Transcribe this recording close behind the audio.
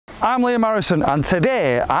I'm Liam Harrison and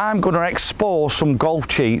today I'm going to expose some golf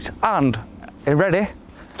cheats. And, are you ready?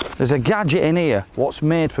 There's a gadget in here what's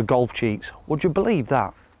made for golf cheats. Would you believe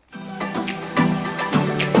that?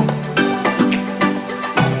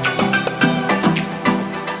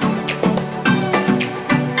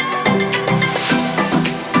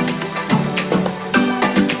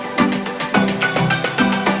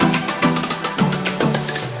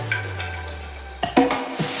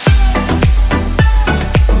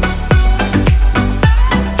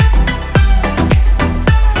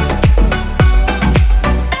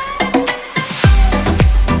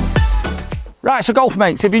 Right, so golf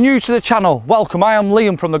mates, if you're new to the channel, welcome. I am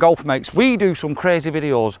Liam from the Golf Mates. We do some crazy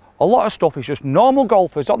videos. A lot of stuff is just normal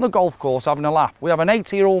golfers on the golf course having a laugh. We have an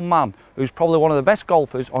 80-year-old man who's probably one of the best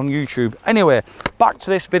golfers on YouTube. Anyway, back to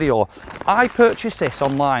this video. I purchased this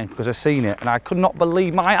online because I've seen it and I could not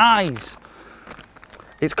believe my eyes.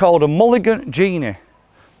 It's called a Mulligan Genie,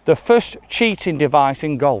 the first cheating device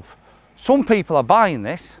in golf. Some people are buying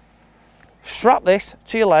this. Strap this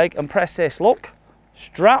to your leg and press this. Look,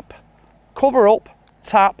 strap, cover up,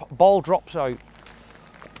 tap, ball drops out.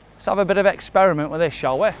 Let's have a bit of experiment with this,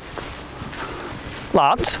 shall we?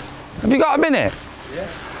 Lads, have you got a minute? Yeah.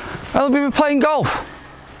 How long have you been playing golf?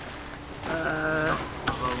 Yeah.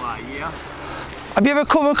 Have you ever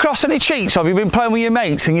come across any cheats? Have you been playing with your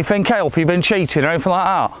mates and you think, hey, you've been cheating or anything like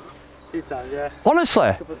that? A few times, yeah.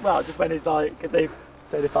 Honestly? Well, just when it's like, if they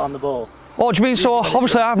say they found the ball. What do you mean? So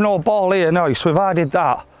obviously I have no ball here now, so if I did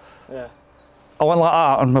that, Yeah. I went like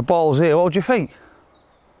that and my ball's here, what do you think?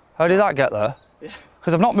 How did that get there? Yeah.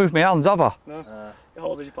 Because I've not moved my hands, have I? No. You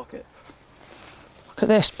hold it in your pocket. Look at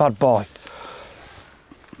this bad boy.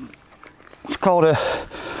 It's called a,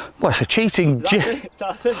 well, it's a cheating. Is that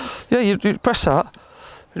a thing? Yeah, you press that.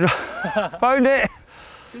 Found it.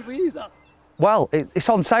 People use that? Well, it's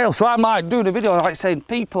on sale, so I'm like doing a video like saying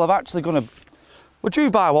people are actually going to, would you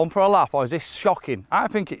buy one for a laugh or is this shocking? I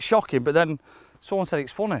think it's shocking, but then someone said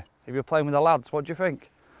it's funny. If you're playing with the lads, what do you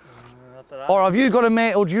think? I don't know. Or have you got a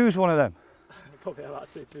mate who'd use one of them? Probably have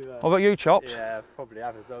actually too. What about you, Chops? Yeah, probably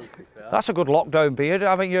have as well. That's a good lockdown beard.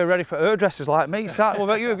 I think you're ready for hairdressers like me. Sat. What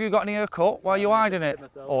about you? Have you got any haircut? Why are you hiding it?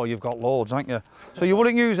 Oh, you've got loads, haven't you? So you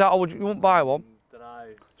wouldn't use that, or you wouldn't buy one?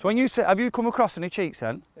 So when you say, have you come across any cheats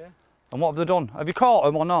then? Yeah. And what have they done? Have you caught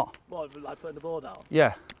them or not? What, like putting the ball down?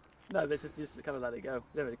 Yeah. No, this is just kind of let it go.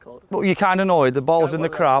 Never really caught it. But you kind of know the ball's in the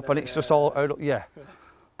crap and it's yeah, just all out. Yeah.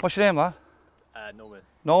 What's your name, lad? Norman.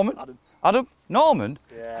 Norman? Adam. Adam? Norman?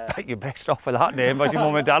 Yeah. Bet you're best off with that name as your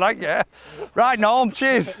mum and dad, aren't you? Right, Norm,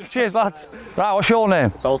 cheers. Cheers, lads. Right, what's your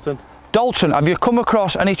name? Dalton. Dalton, have you come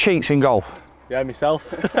across any cheats in golf? Yeah, myself.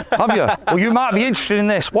 Have you? Well, you might be interested in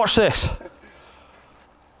this. Watch this.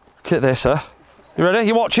 Look at this, huh? You ready?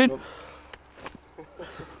 You watching? You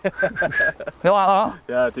like that?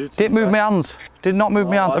 Yeah, I do. Didn't move my hands. Did not move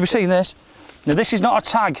my hands. Have you seen this? Now, this is not a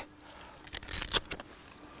tag.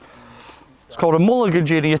 It's called a Mulligan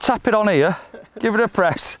Genie. You tap it on here, give it a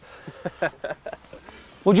press.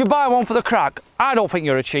 Would you buy one for the crack? I don't think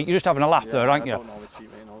you're a cheat. You're just having a laugh there, aren't you? I don't normally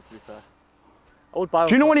cheat, mate, no, to be fair. I would buy one.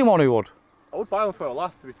 Do you know anyone who would? I would buy one for a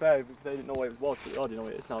laugh, to be fair, because they didn't know what it was, but they already know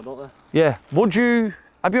what it is now, don't they? Yeah. Would you?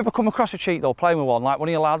 Have you ever come across a cheat though, playing with one, like one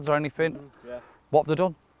of your lads or anything? Yeah. What have they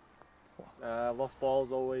done? Lost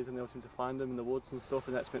balls always, and they always seem to find them in the woods and stuff,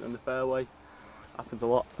 and next minute on the fairway. Happens a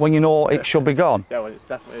lot. When you know it should be gone? Yeah, when it's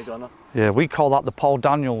definitely gone. Yeah, we call that the Paul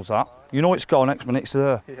Daniels, that. You know it's gone, next minute it's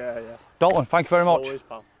there. Yeah, yeah. Dalton, thank you very much. Always,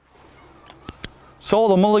 pal. So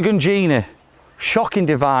the Mulligan Genie, shocking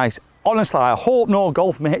device. Honestly, I hope no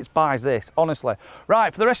golf mates buys this, honestly.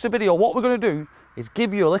 Right, for the rest of the video, what we're going to do is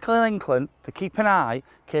give you a little inkling to keep an eye in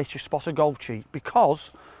case you spot a golf cheat,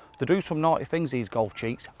 because they do some naughty things, these golf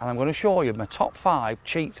cheats, and I'm going to show you my top 5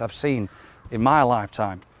 cheats I've seen in my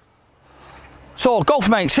lifetime. So, golf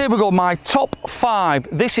mates, here we go, my top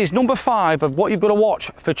 5. This is number 5 of what you've got to watch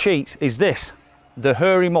for cheats, is this, the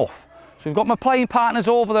hairy muff. So we've got my playing partners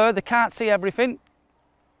over there, they can't see everything.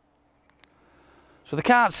 So they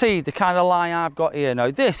can't see the kind of line I've got here. Now,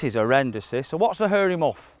 this is horrendous, this. So what's the hairy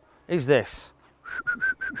muff? Is this.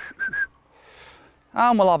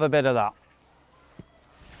 And we'll have a bit of that.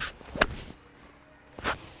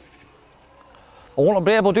 I wouldn't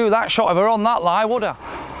be able to do that shot if I were on that lie, would I?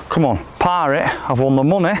 Come on, par it. I've won the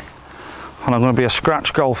money. And I'm going to be a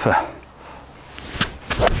scratch golfer.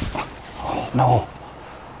 Oh, no.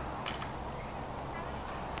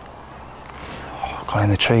 Oh, got in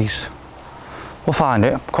the trees. We'll find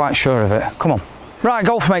it, I'm quite sure of it. Come on. Right,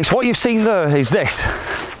 golf mates, what you've seen there is this.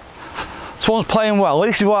 Someone's playing well.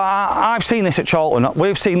 This is what I've seen this at Charlton.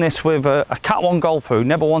 We've seen this with a Cat 1 golfer who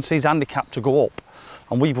never wants his handicap to go up.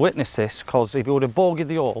 And we've witnessed this, because if he would have bogeyed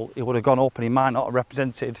the hole, he would have gone up and he might not have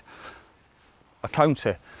represented a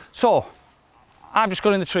county. So, I've just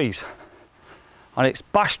gone in the trees. And it's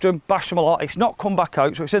bashed them a lot. It's not come back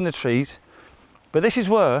out, so it's in the trees. But this is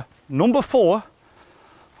where number 4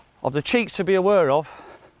 of the cheats to be aware of,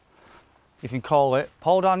 you can call it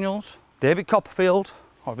Paul Daniels, David Copperfield,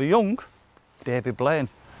 or the young David Blaine.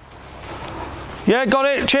 Yeah, got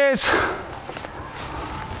it, cheers.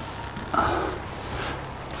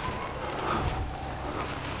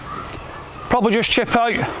 Probably just chip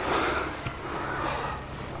out.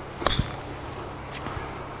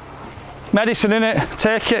 Medicine in it,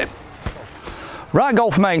 take it. Right,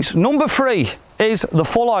 golf mates, number 3 is the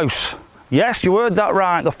full house. Yes, you heard that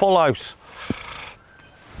right, the full house.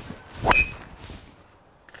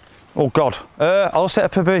 Oh God, I'll set a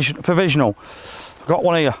provisional. Got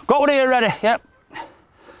one here ready, yep.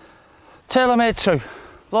 Tailor-made too,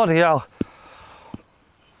 bloody hell.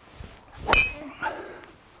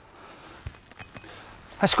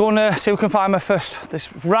 Let's go and see if we can find my first.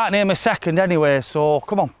 This right near my second anyway, so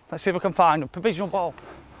come on, let's see if we can find a provisional ball.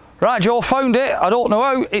 Right, Joe, found it. I don't know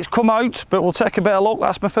how it's come out, but we'll take a bit of luck.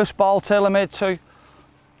 That's my first ball, tailor-made too.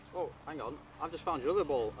 Oh, hang on, I've just found your other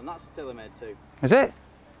ball, and that's tailor-made too. Is it?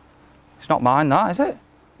 It's not mine, that, is it?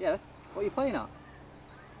 Yeah, what are you playing at?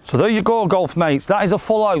 So there you go, golf mates, that is a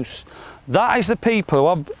full house. That is the people who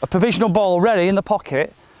have a provisional ball ready in the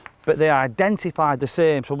pocket, but they are identified the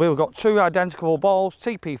same. So we've got 2 identical balls,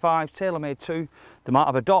 TP5, tailor-made 2. They might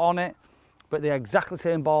have a dot on it, but they're exactly the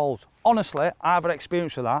same balls. Honestly, I've had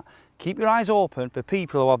experience with that. Keep your eyes open for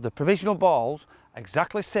people who have the provisional balls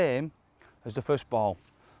exactly the same as the first ball.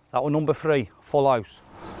 That was number 3, full house.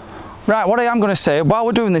 Right, what I am going to say, while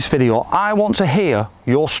we're doing this video, I want to hear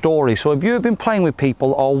your story. So if you've been playing with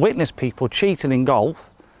people or witnessed people cheating in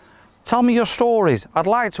golf, tell me your stories. I'd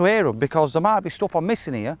like to hear them, because there might be stuff I'm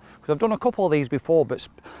missing here, because I've done a couple of these before, but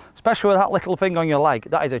especially with that little thing on your leg,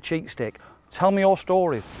 that is a cheat stick. Tell me your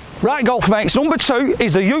stories. Right, golf mates, number 2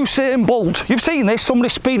 is the Usain Bolt. You've seen this, somebody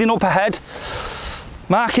speeding up ahead,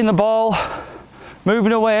 marking the ball,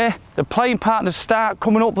 moving away. The playing partners start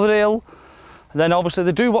coming up the hill, and then obviously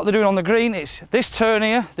they do what they're doing on the green. It's this turn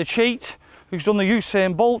here, the cheat, who's done the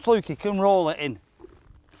Usain Bolt. Look, he can roll it in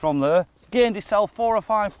from there. He's gained himself 4 or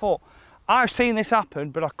 5 foot. I've seen this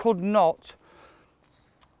happen, but I could not.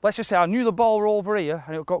 Let's just say I knew the ball were over here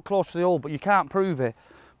and it got close to the hole, but you can't prove it.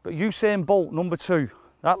 But Usain Bolt, number 2,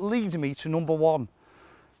 that leads me to number 1.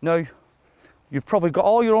 Now, you've probably got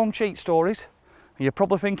all your own cheat stories, and you're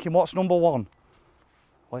probably thinking, what's number 1?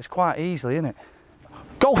 Well, it's quite easily, isn't it?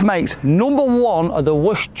 Golf mates, number 1 of the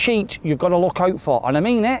worst cheat you've got to look out for, and I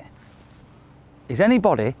mean it, is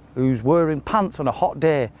anybody who's wearing pants on a hot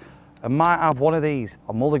day and might have one of these,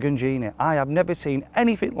 a mulligan genie. I have never seen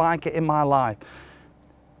anything like it in my life.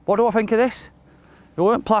 What do I think of this? It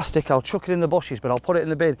weren't plastic, I'll chuck it in the bushes, but I'll put it in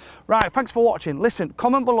the bin. Right, thanks for watching. Listen,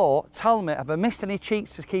 comment below, tell me, have I missed any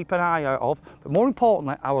cheats to keep an eye out of? But more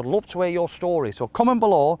importantly, I would love to hear your stories. So comment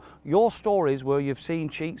below your stories where you've seen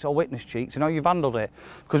cheats or witnessed cheats and how you've handled it.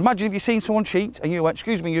 Because imagine if you've seen someone cheat and you went,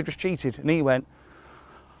 excuse me, you just cheated. And he went,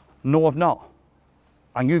 no, I've not.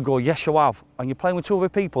 And you go, yes, you have. And you're playing with 2 other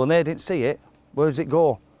people and they didn't see it. Where does it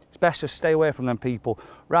go? It's best to stay away from them people.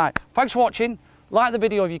 Right, thanks for watching. Like the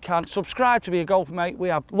video if you can, subscribe to be a golf mate. We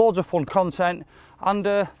have loads of fun content, and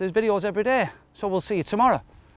there's videos every day. So we'll see you tomorrow.